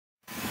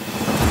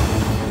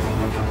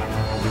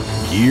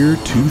year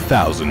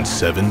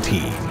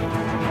 2017.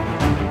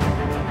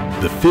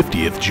 The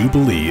 50th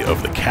Jubilee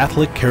of the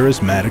Catholic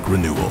Charismatic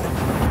Renewal.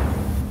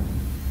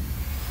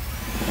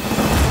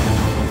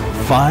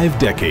 5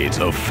 decades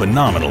of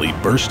phenomenally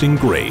bursting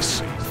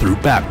grace through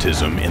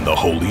baptism in the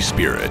Holy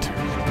Spirit.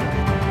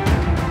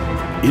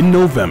 In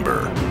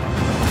November,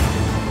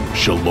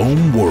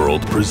 Shalom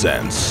World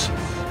presents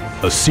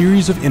a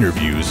series of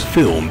interviews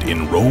filmed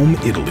in Rome,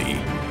 Italy,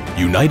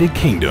 United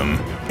Kingdom,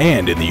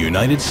 and in the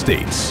United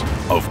States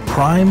of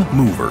prime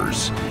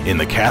movers in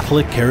the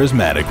Catholic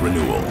Charismatic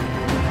Renewal.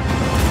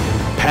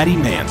 Patty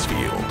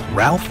Mansfield,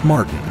 Ralph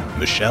Martin,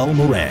 Michelle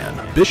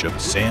Moran, Bishop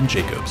Sam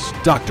Jacobs,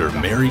 Dr.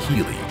 Mary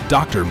Healy,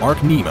 Dr.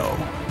 Mark Nemo,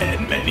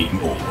 and many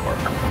more.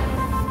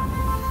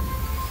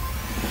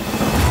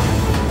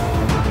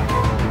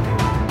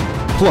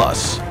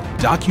 Plus,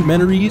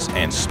 documentaries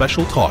and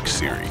special talk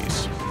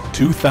series.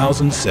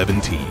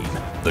 2017,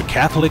 the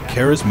Catholic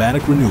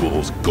Charismatic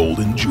Renewal's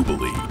Golden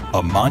Jubilee,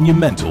 a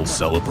monumental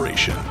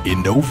celebration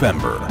in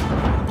November,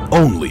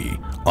 only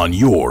on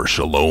your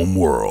Shalom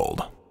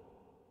World.